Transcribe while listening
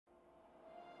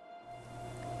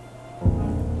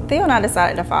Theo and I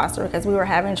decided to foster because we were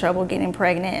having trouble getting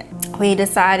pregnant. We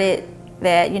decided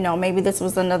that, maybe this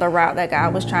was another route that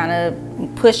God was trying to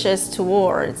push us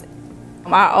towards.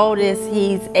 Our oldest,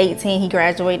 he's 18, he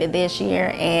graduated this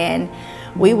year, and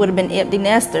we would have been empty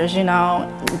nesters,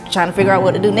 trying to figure out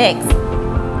what to do next.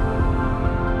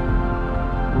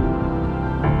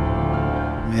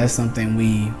 That's something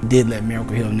we did let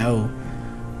Miracle Hill know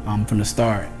from the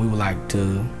start. We would like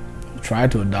to try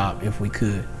to adopt if we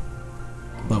could,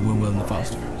 but we're willing to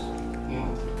foster.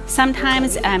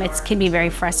 Sometimes it can be very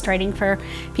frustrating for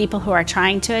people who are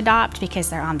trying to adopt because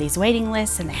they're on these waiting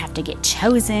lists and they have to get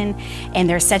chosen, and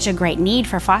there's such a great need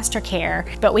for foster care.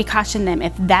 But we caution them,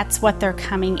 if that's what they're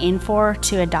coming in for,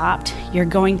 to adopt, you're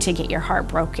going to get your heart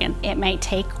broken. It may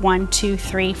take 1, 2,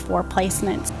 3, 4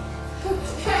 placements.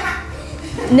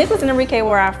 Nicholas and Enrique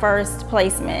were our first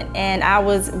placement, and I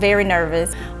was very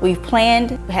nervous. We've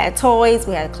planned, we had toys,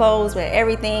 we had clothes, we had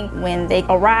everything. When they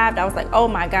arrived, I was like, oh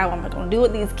my God, what am I gonna do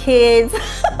with these kids?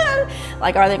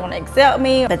 Like, are they gonna accept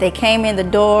me? But they came in the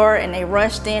door and they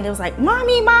rushed in. It was like,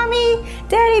 mommy, mommy,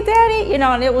 daddy, daddy,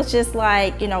 and it was just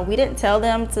like, we didn't tell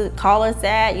them to call us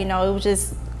that, it was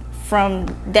just from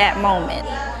that moment.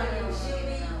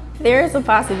 There is a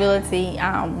possibility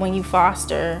when you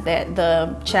foster that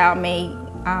the child may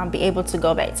be able to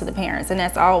go back to the parents, and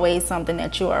that's always something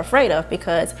that you are afraid of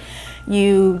because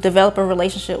you develop a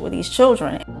relationship with these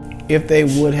children. If they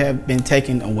would have been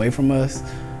taken away from us,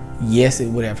 yes, it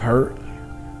would have hurt,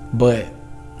 but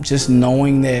just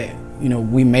knowing that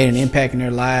we made an impact in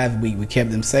their lives, we kept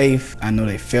them safe, I know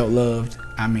they felt loved,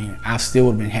 I still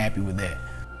would have been happy with that.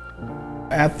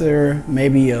 After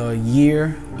maybe a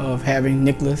year of having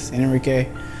Nicholas and Enrique,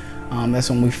 that's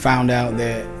when we found out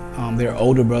that their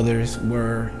older brothers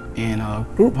were in a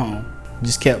group home.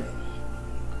 Just kept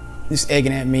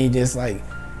egging at me, just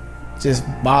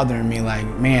bothering me, like,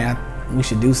 man, we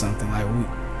should do something. Like,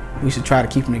 we should try to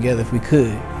keep them together if we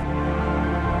could.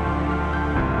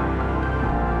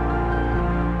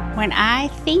 When I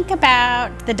think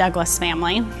about the Douglas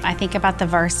family, I think about the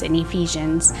verse in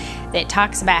Ephesians that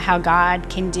talks about how God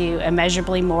can do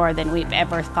immeasurably more than we've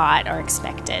ever thought or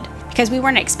expected. Because we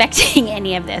weren't expecting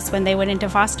any of this. When they went into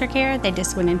foster care, they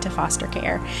just went into foster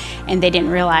care, and they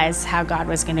didn't realize how God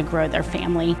was going to grow their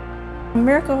family.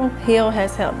 Miracle Hill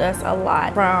has helped us a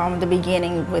lot from the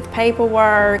beginning with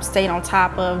paperwork, staying on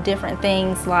top of different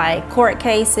things like court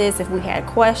cases. If we had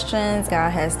questions, God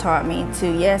has taught me to,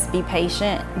 yes, be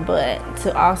patient, but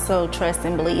to also trust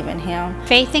and believe in Him.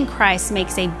 Faith in Christ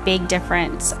makes a big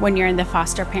difference when you're in the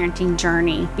foster parenting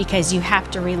journey because you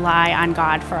have to rely on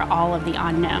God for all of the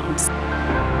unknowns.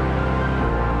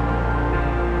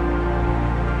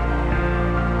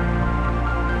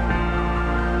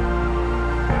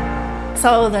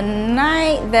 So the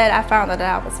night that I found out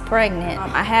that I was pregnant,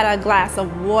 I had a glass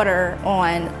of water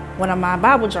on one of my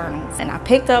Bible journals, and I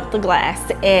picked up the glass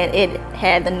and it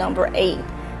had the number 8.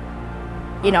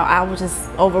 I was just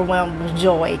overwhelmed with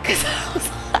joy because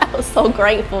I was so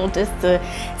grateful just to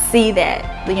see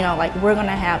that, like, we're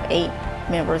gonna have 8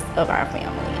 members of our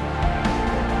family.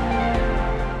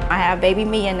 I have baby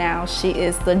Mia now. She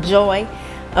is the joy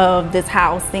of this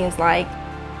house, seems like.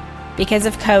 Because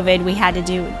of COVID, we had to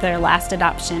do their last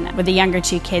adoption with the younger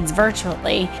 2 kids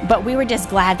virtually, but we were just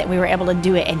glad that we were able to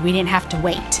do it and we didn't have to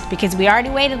wait because we already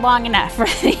waited long enough for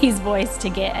these boys to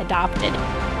get adopted.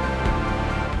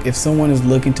 If someone is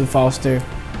looking to foster,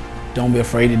 don't be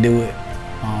afraid to do it.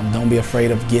 Don't be afraid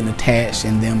of getting attached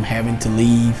and them having to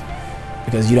leave,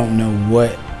 because you don't know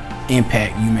what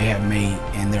impact you may have made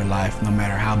in their life. No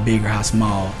matter how big or how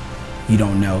small, you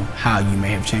don't know how you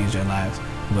may have changed their lives.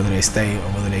 Whether they stay or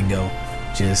whether they go,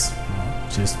 just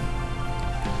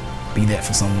be that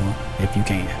for someone if you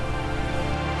can.